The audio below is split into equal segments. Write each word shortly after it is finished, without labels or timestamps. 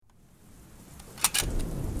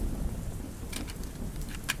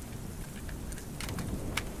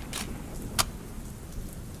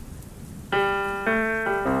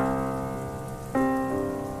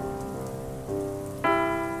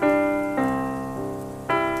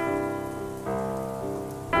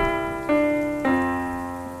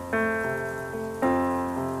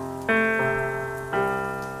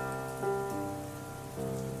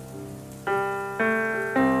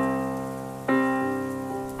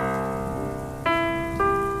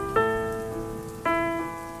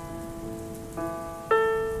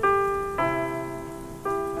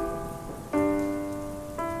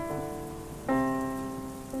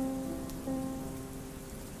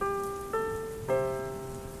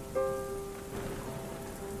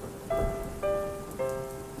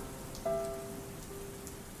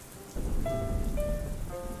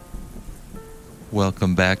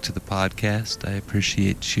Welcome back to the podcast. I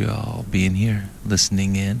appreciate you all being here,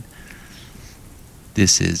 listening in.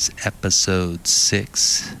 This is episode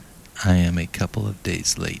 6. I am a couple of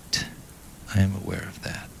days late. I am aware of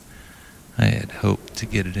that. I had hoped to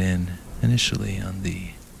get it in initially on the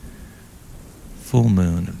full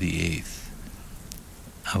moon of the 8th.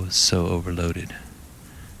 I was so overloaded.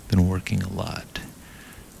 Been working a lot.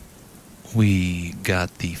 We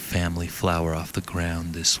got the family flower off the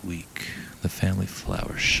ground this week. The family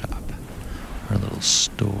flower shop, our little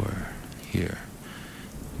store here.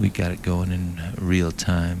 We got it going in real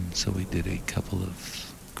time, so we did a couple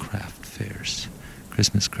of craft fairs,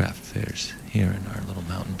 Christmas craft fairs here in our little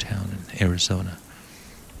mountain town in Arizona.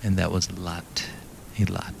 And that was a lot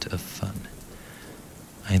of fun.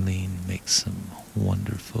 Eileen makes some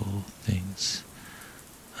wonderful things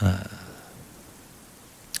that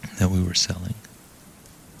we were selling.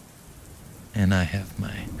 And I have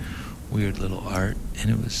my weird little art, and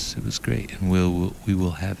it was great. And we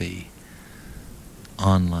will have a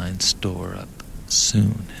online store up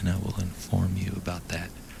soon, and I will inform you about that.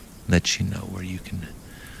 Let you know where you can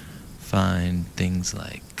find things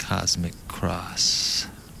like cosmic cross,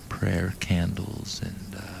 prayer candles,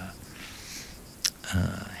 and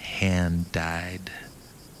hand-dyed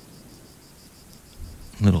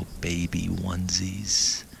little baby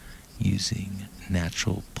onesies using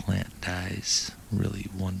natural plant dyes, really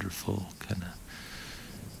wonderful kind of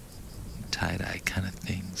tie-dye kind of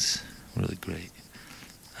things, really great.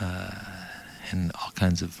 And all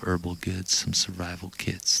kinds of herbal goods, some survival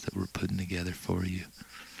kits that we're putting together for you.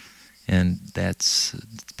 And it's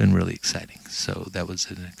been really exciting. So that was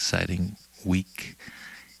an exciting week,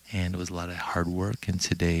 and it was a lot of hard work. And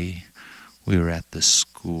today we were at the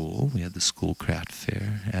school. We had the school craft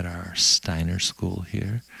fair at our Steiner school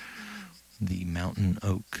here, the Mountain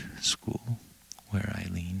Oak School, where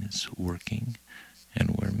Eileen is working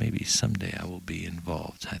and where maybe someday I will be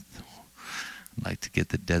involved. I'd like to get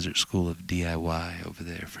the Desert School of DIY over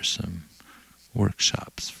there for some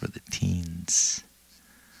workshops for the teens.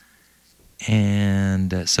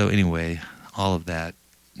 And so anyway, all of that,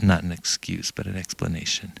 not an excuse, but an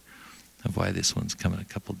explanation of why this one's coming a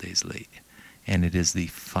couple days late. And it is the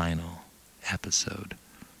final episode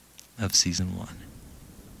of Season 1.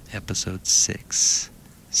 Episode 6,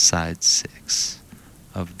 Side 6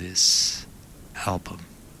 of this album,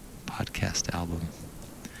 podcast album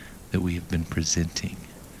that we have been presenting.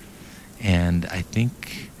 And I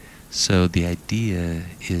think, so the idea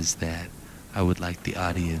is that I would like the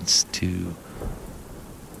audience to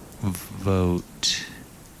vote,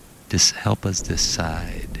 help us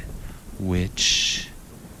decide which,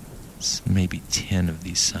 maybe 10 of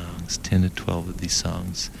these songs, 10 to 12 of these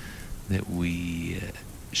songs that we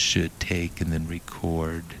should take and then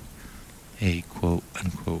record a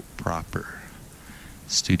quote-unquote proper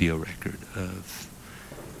studio record of.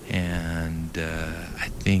 And I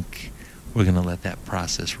think we're going to let that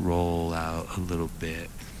process roll out a little bit.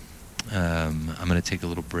 I'm going to take a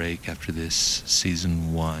little break after this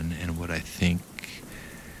Season 1 and what I think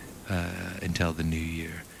until the new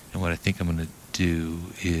year. And what I think I'm going to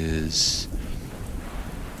do is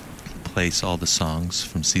place all the songs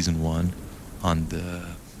from Season 1 on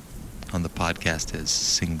the podcast as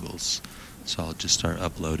singles. So I'll just start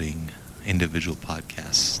uploading individual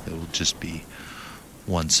podcasts that will just be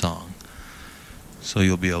one song. So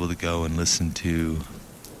you'll be able to go and listen to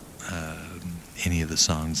any of the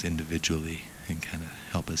songs individually and kind of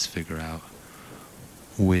help us figure out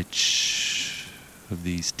which of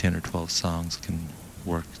these 10 or 12 songs can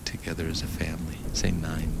work together as a family, say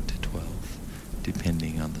 9 to 12,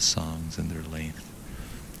 depending on the songs and their length.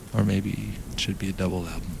 Or maybe it should be a double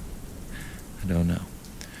album. I don't know.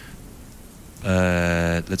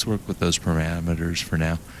 Let's work with those parameters for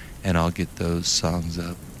now, and I'll get those songs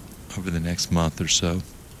up over the next month or so.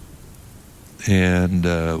 And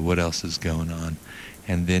what else is going on?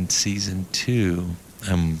 And then Season 2,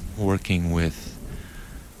 I'm working with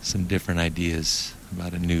some different ideas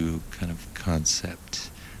about a new kind of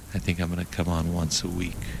concept. I think I'm going to come on once a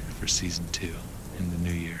week for Season 2 in the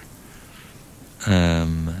new year.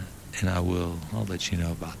 And I'll let you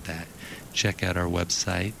know about that. Check out our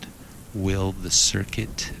website,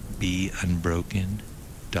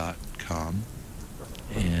 willthecircuitbeunbroken.com,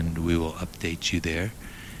 and we will update you there.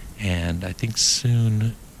 And I think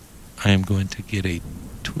soon I am going to get a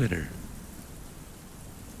Twitter.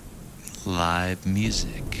 Live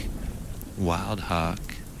music. Wild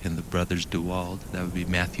Hawk and the Brothers DeWald. That would be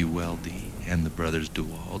Matthew Weldy and the Brothers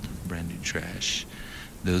DeWald, Brand New Trash.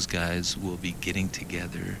 Those guys will be getting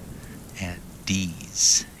together at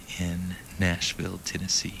D's in Nashville,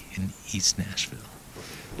 Tennessee, in East Nashville.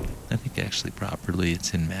 I think actually properly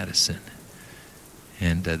it's in Madison.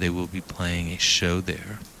 And they will be playing a show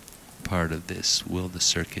there, part of this Will the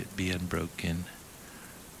Circuit Be Unbroken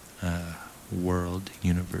world,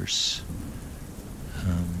 universe.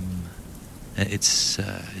 It's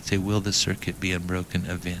a Will the Circuit Be Unbroken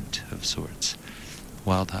event of sorts.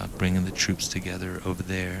 Wild Hawk bringing the troops together over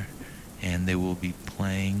there, and they will be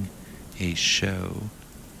playing a show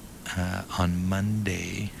on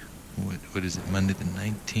Monday. What is it, Monday the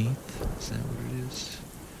 19th? Is that what it is?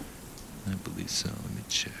 I believe so. Let me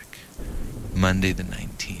check. Monday the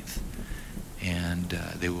 19th. And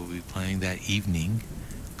they will be playing that evening.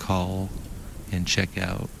 Call and check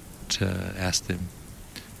out, ask them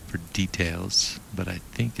for details. But I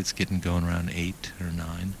think it's getting going around 8 or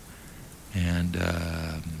 9. And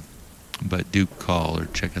but do call or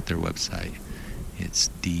check out their website. It's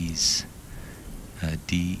Dee's,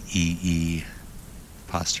 DEE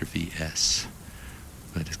apostrophe S.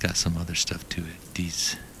 But it's got some other stuff to it.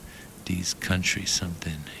 Dee's Country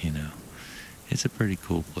something, you know. It's a pretty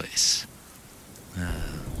cool place.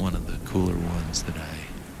 One of the cooler ones that I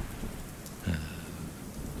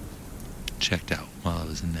checked out while I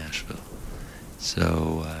was in Nashville.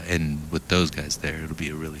 So, and with those guys there, it'll be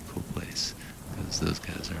a really cool place because those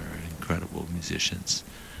guys are incredible musicians.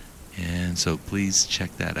 And so please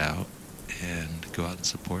check that out and go out and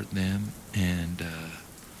support them and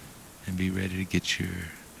be ready to get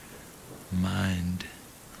your mind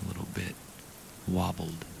a little bit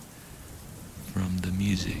wobbled from the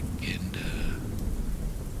music and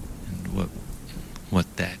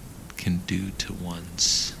what that can do to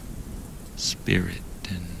one's spirit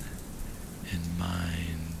and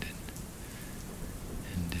mind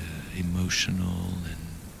and emotional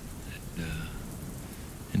and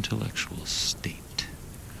intellectual state.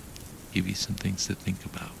 Give you some things to think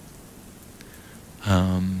about.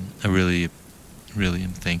 I really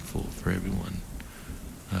am thankful for everyone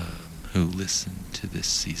who listened to this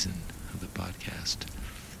season of the podcast,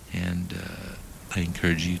 and I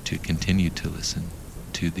encourage you to continue to listen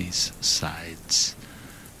to these sides,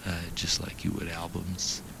 just like you would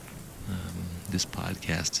albums. This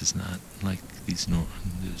podcast is not like this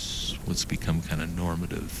what's become kind of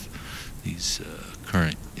normative, these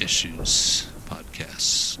current issues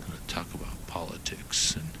podcasts, talk about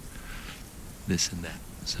politics and this and that.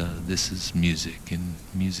 So this is music, and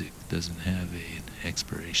music doesn't have an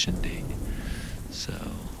expiration date. So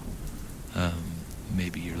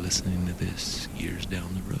maybe you're listening to this years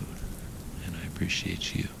down the road, and I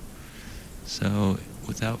appreciate you. So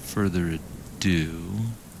without further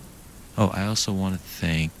ado, I also want to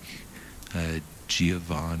thank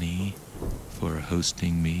Giovanni for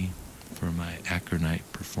hosting me for my Acronite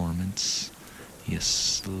performance.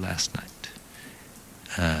 Yes, last night.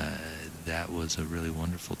 That was a really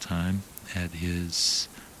wonderful time at his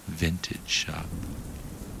vintage shop,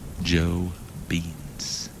 Joe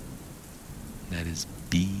Beans. That is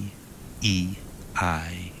BEINZ.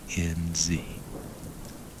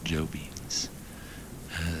 Joe Beans.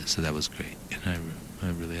 So that was great, and I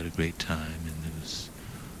really had a great time, and it was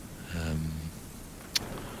a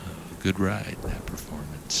good ride, that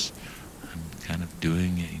performance. I'm kind of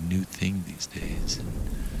doing a new thing these days,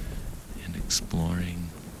 and exploring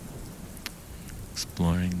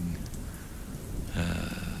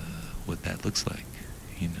what that looks like,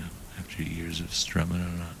 you know, after years of strumming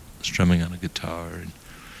on a guitar and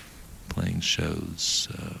playing shows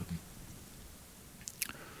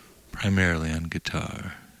primarily on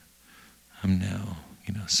guitar. I'm now,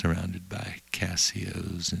 you know, surrounded by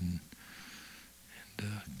Casios and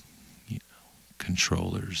you know,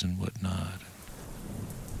 controllers and whatnot.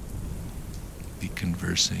 Be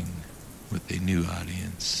conversing with a new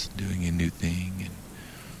audience, doing a new thing,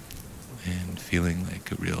 and feeling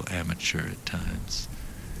like a real amateur at times,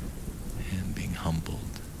 and being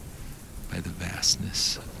humbled by the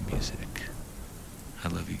vastness of music. I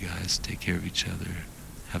love you guys. Take care of each other.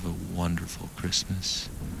 Have a wonderful Christmas.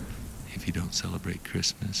 If you don't celebrate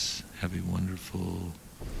Christmas, have a wonderful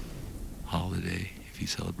holiday. If you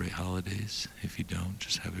celebrate holidays, if you don't,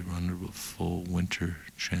 just have a wonderful winter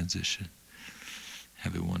transition.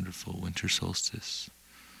 Have a wonderful winter solstice.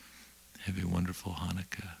 Have a wonderful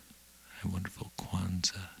Hanukkah. A wonderful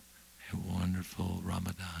Kwanzaa. A wonderful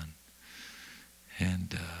Ramadan.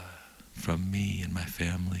 And from me and my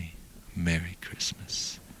family, Merry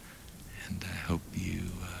Christmas. And I hope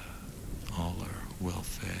you all are well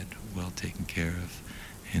fed, well taken care of,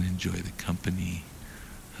 and enjoy the company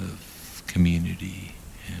of community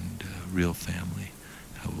and real family,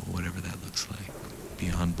 whatever that looks like,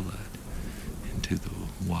 beyond blood, into the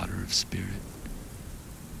water of spirit.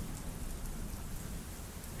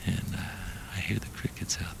 And I hear the crickets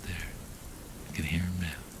kids out there. You can hear them now.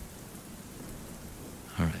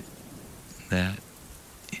 All right. That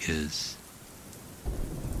is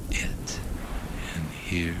it. And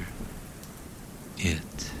here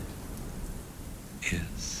it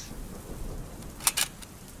is.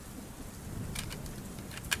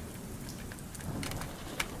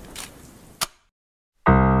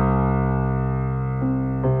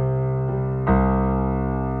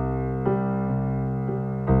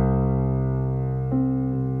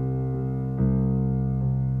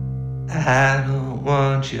 I don't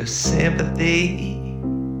want your sympathy,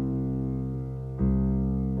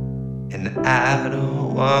 and I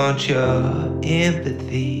don't want your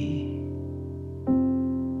empathy,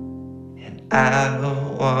 and I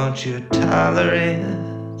don't want your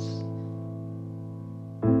tolerance,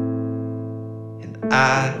 and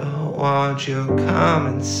I don't want your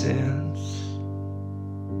common sense.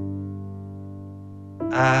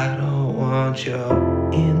 I don't want your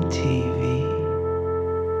MTV.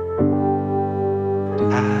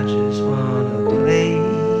 I just want a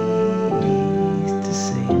place to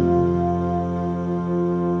sing.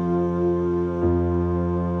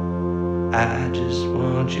 I just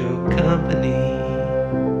want your company.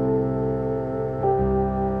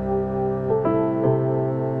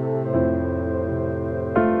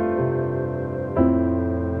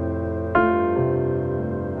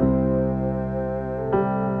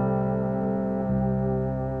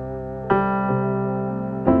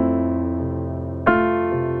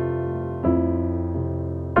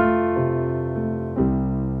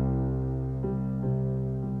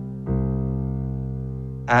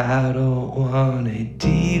 I don't want a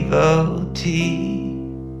devotee,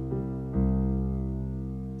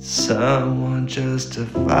 someone just to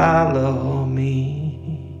follow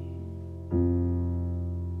me.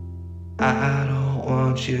 I don't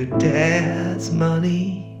want your dad's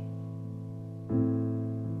money.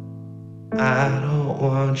 I don't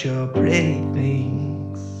want your pretty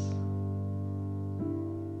things.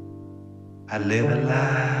 I live a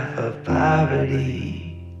life of poverty.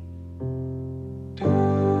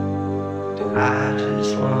 I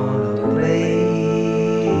just want a place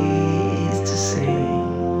to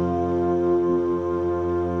sing.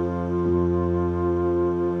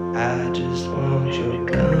 I just want your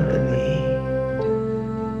company.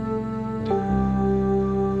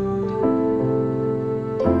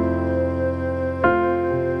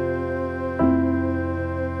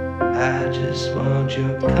 I just want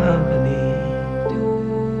your company.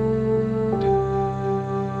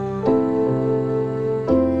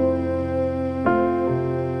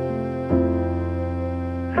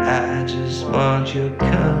 I just want your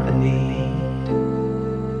company.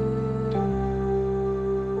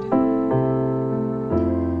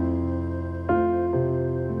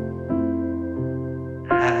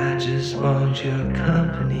 I just want your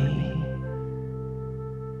company.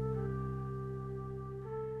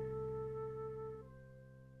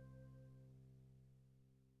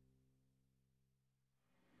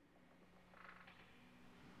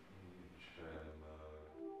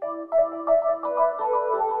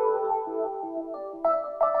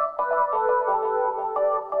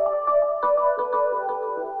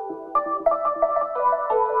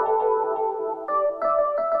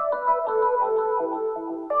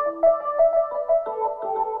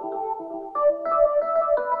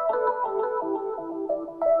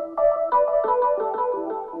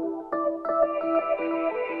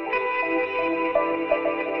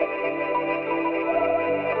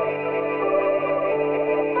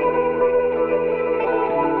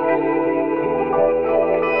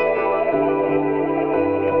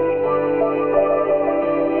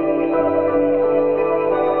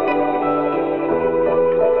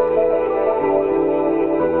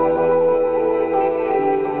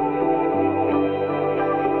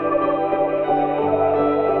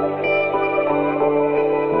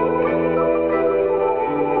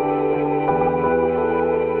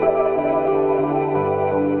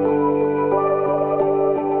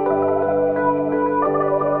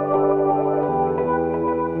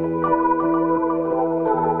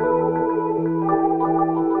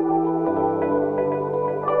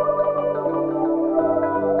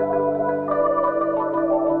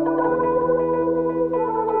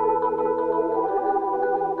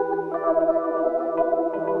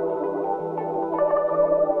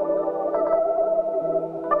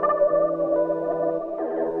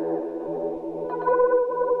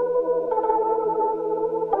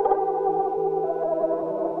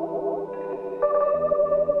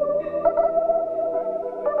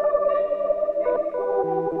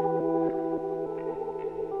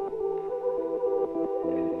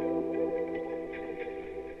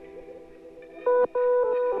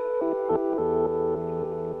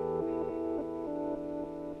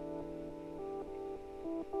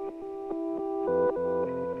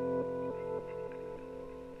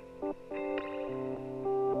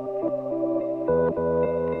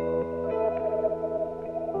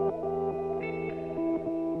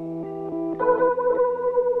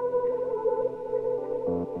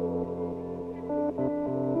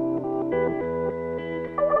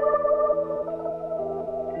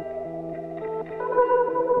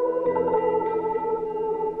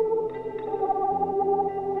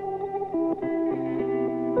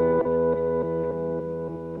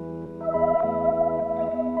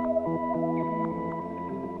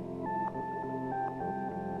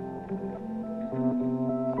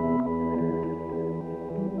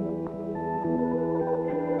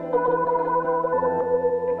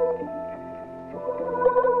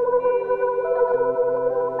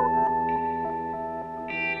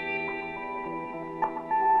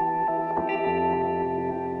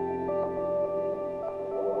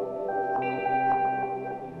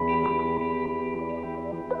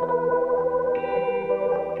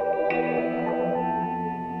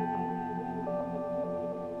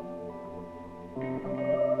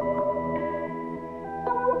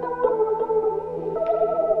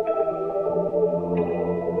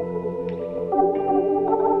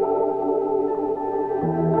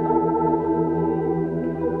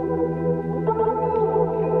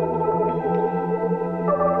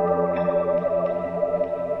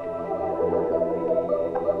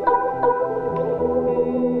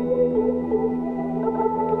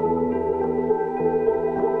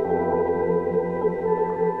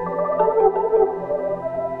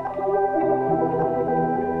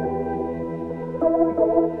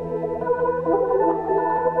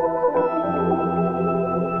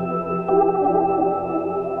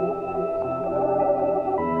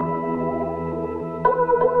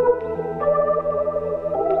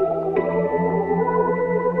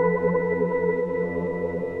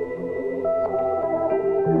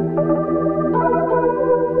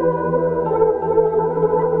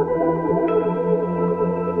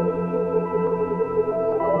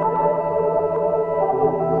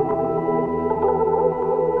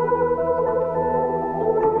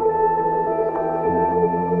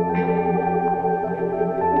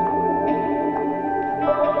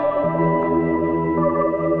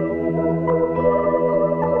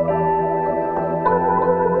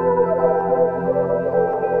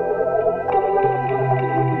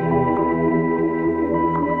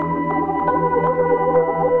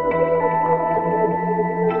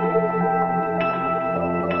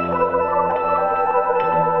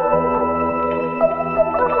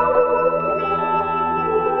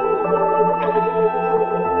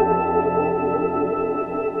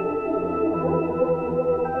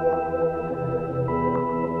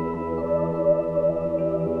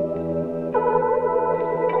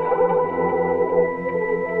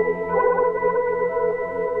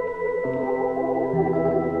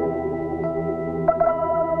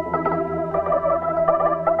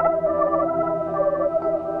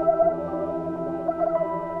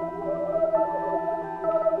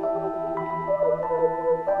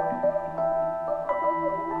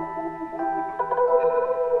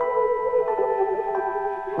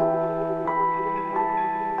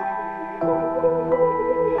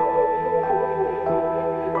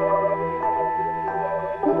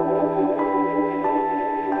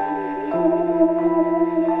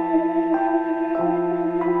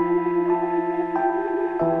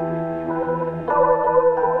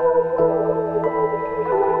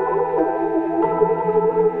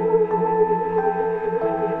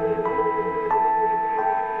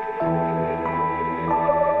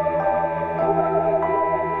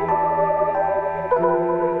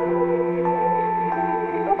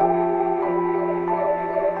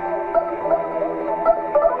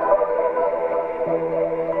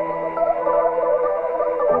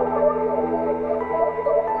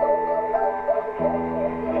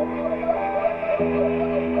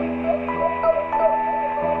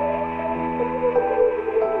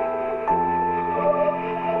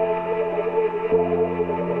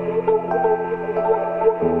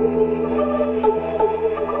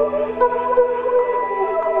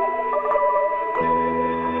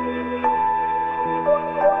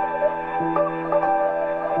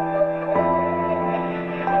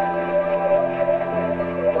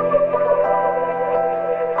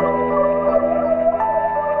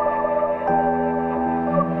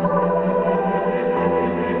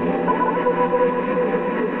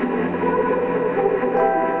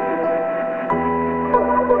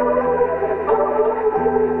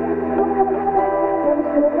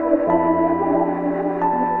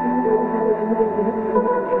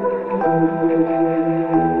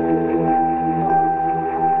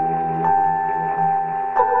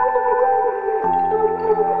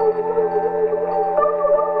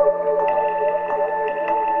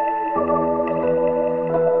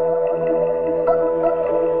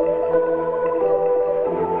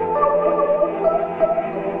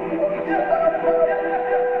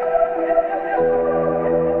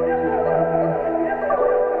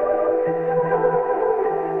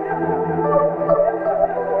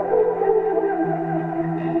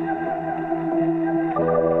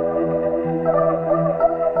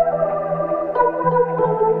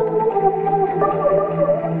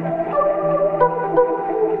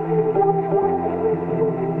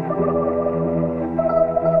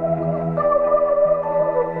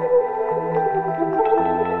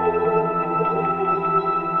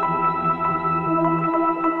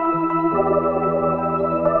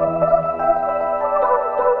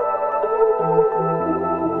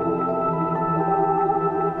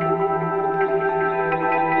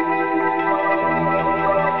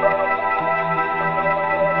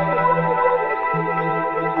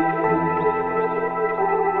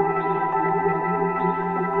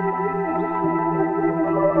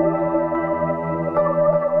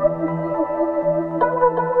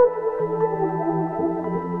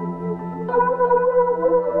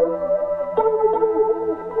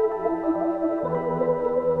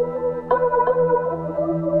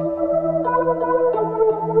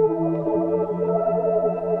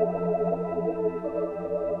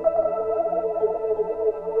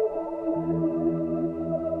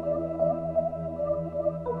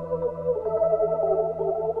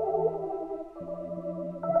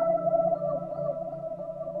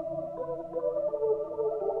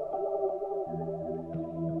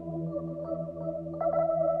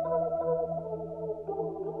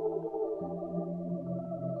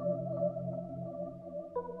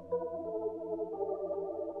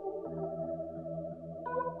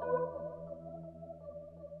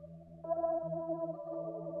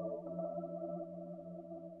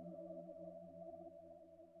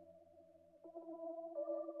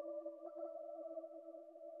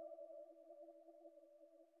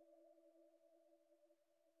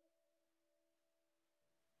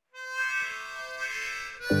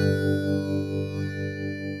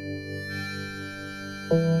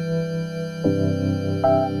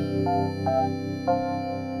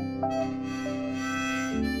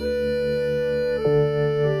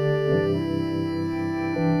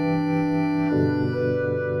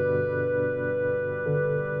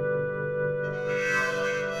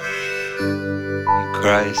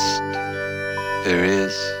 Christ, there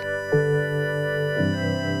is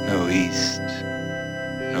no east,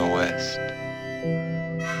 no west.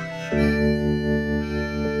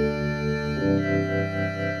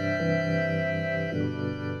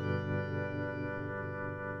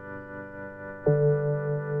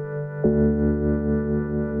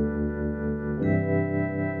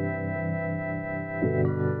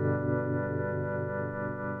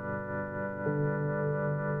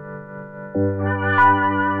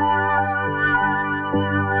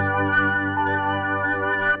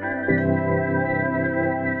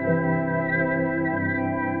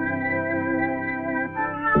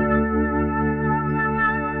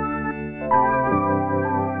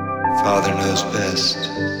 Father knows best.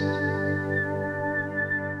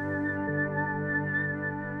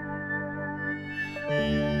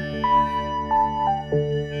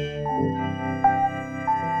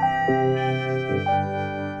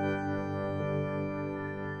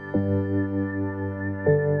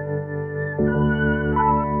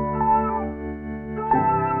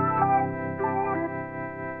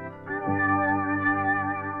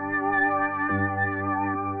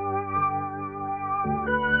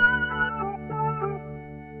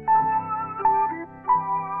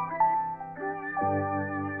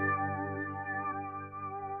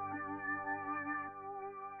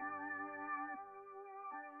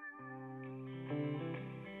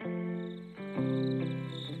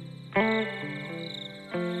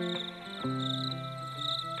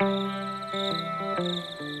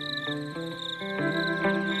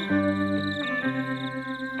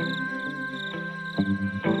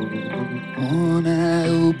 One eye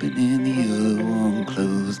open and the other one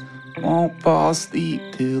closed. Won't fall asleep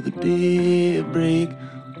till the day break.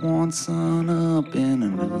 One sun up and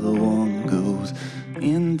another one goes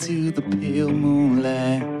into the pale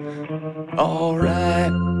moonlight.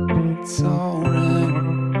 Alright, it's alright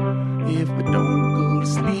if we don't go to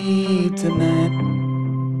sleep tonight.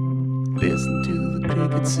 Listen to the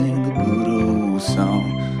crickets sing the good old song.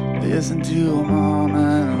 Listen to them all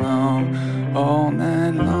night long, all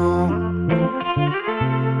night long.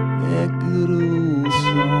 That good old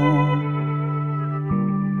song.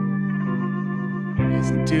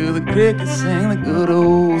 Listen to the crickets sing the good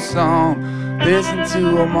old song. Listen to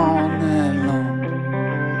them all night long.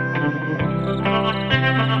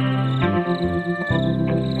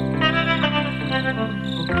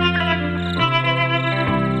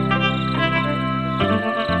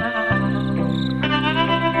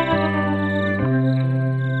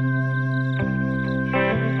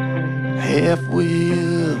 Halfway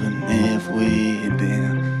up and halfway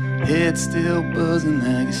down, head still buzzing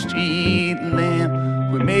like a street lamp.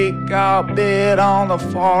 We make our bed on the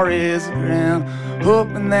forest ground,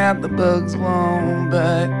 hoping that the bugs won't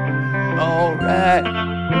bite. Alright,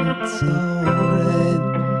 it's alright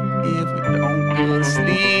if we don't go to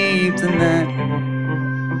sleep tonight.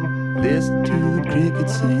 Listen to the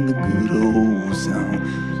crickets sing the good old song.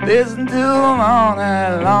 Listen to them all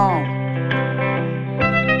night long.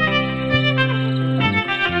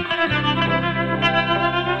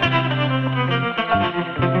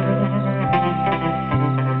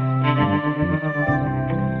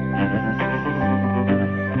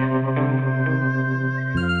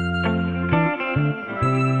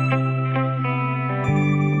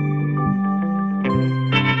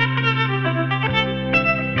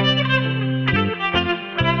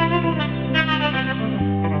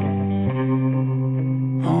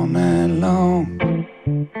 All night long,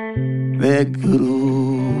 that good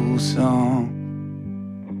old song.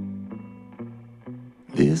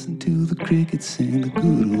 Listen to the crickets sing the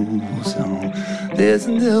good old song.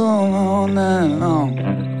 Listen to them all night long.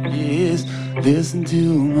 Yes, listen to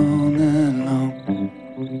them all night long.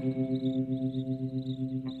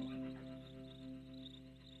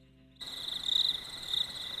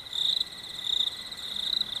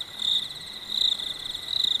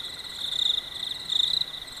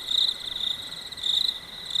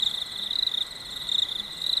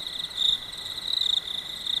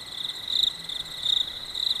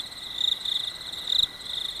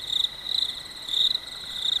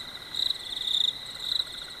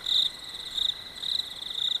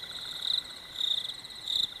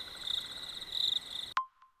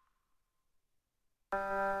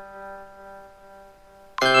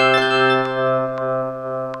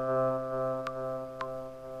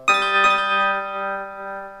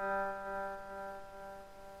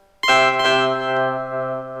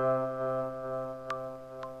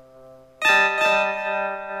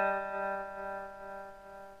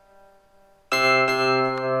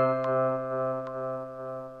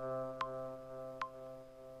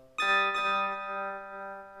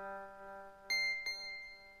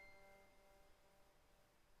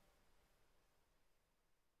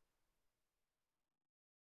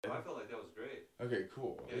 I felt like that was great. Okay,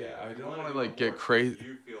 cool. Yeah, I If you don't wanna want to do like more, get crazy.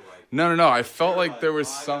 You feel like No. I felt you're like there was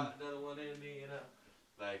 "Oh, I some. got another one in me, you know,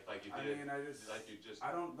 like you did. I mean, like you just.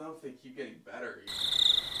 I don't know if they keep getting better.